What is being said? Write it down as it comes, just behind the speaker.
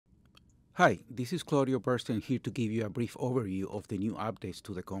Hi, this is Claudio Bursten here to give you a brief overview of the new updates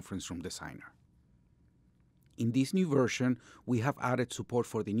to the Conference Room Designer. In this new version, we have added support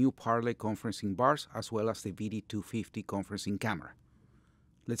for the new Parlay conferencing bars as well as the VD250 conferencing camera.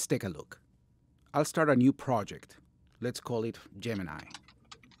 Let's take a look. I'll start a new project. Let's call it Gemini.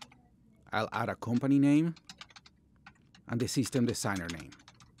 I'll add a company name and the system designer name.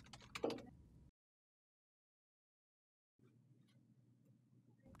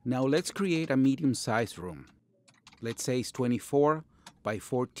 Now let's create a medium-sized room. Let's say it's 24 by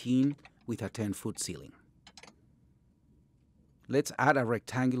 14 with a 10-foot ceiling. Let's add a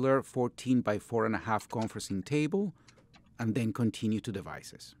rectangular 14 by 4.5 conferencing table and then continue to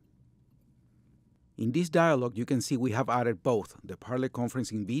devices. In this dialog, you can see we have added both the Parlay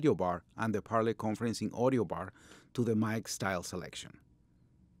conferencing video bar and the Parlay conferencing audio bar to the mic style selection.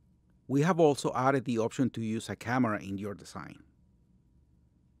 We have also added the option to use a camera in your design.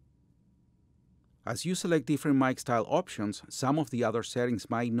 As you select different mic style options, some of the other settings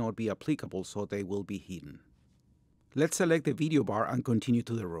might not be applicable, so they will be hidden. Let's select the video bar and continue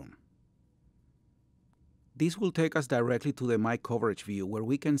to the room. This will take us directly to the mic coverage view where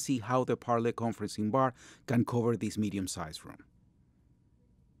we can see how the Parlay conferencing bar can cover this medium-sized room.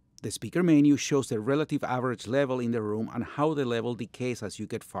 The speaker menu shows the relative average level in the room and how the level decays as you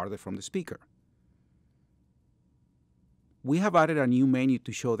get farther from the speaker. We have added a new menu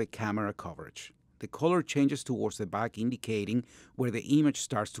to show the camera coverage. The color changes towards the back, indicating where the image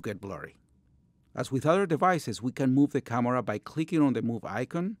starts to get blurry. As with other devices, we can move the camera by clicking on the move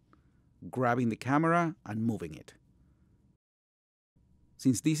icon, grabbing the camera, and moving it.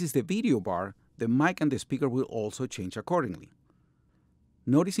 Since this is the video bar, the mic and the speaker will also change accordingly.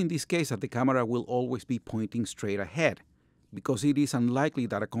 Notice in this case that the camera will always be pointing straight ahead, because it is unlikely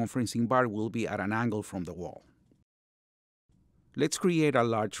that a conferencing bar will be at an angle from the wall. Let's create a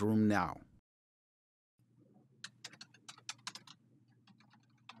large room now.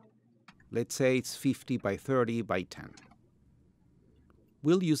 Let's say it's 50 by 30 by 10.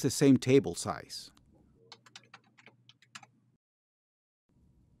 We'll use the same table size.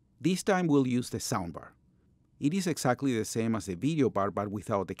 This time we'll use the soundbar. It is exactly the same as the video bar but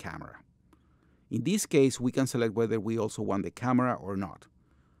without the camera. In this case, we can select whether we also want the camera or not.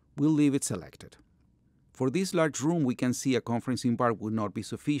 We'll leave it selected. For this large room, we can see a conferencing bar would not be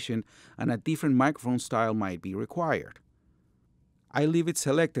sufficient and a different microphone style might be required. I leave it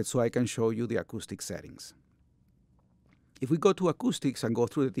selected so I can show you the acoustic settings. If we go to acoustics and go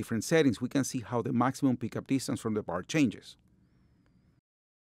through the different settings, we can see how the maximum pickup distance from the bar changes.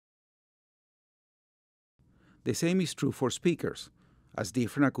 The same is true for speakers, as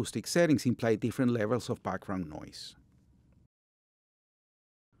different acoustic settings imply different levels of background noise.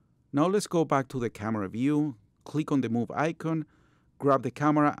 Now let's go back to the camera view, click on the move icon, grab the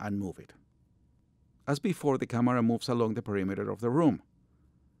camera and move it. As before, the camera moves along the perimeter of the room.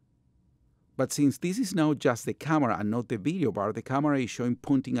 But since this is now just the camera and not the video bar, the camera is showing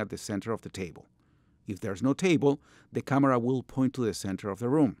pointing at the center of the table. If there's no table, the camera will point to the center of the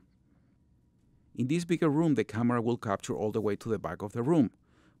room. In this bigger room, the camera will capture all the way to the back of the room,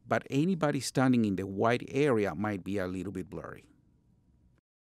 but anybody standing in the wide area might be a little bit blurry.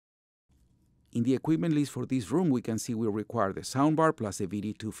 In the equipment list for this room, we can see we require the soundbar plus the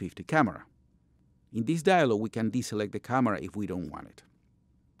VD250 camera. In this dialog, we can deselect the camera if we don't want it.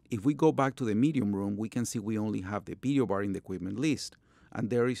 If we go back to the medium room, we can see we only have the video bar in the equipment list, and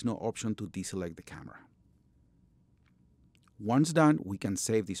there is no option to deselect the camera. Once done, we can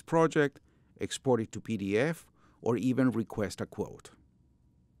save this project, export it to PDF, or even request a quote.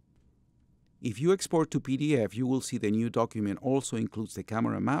 If you export to PDF, you will see the new document also includes the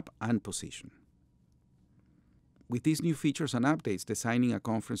camera map and position. With these new features and updates, designing a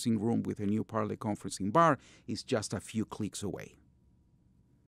conferencing room with a new Parlay conferencing bar is just a few clicks away.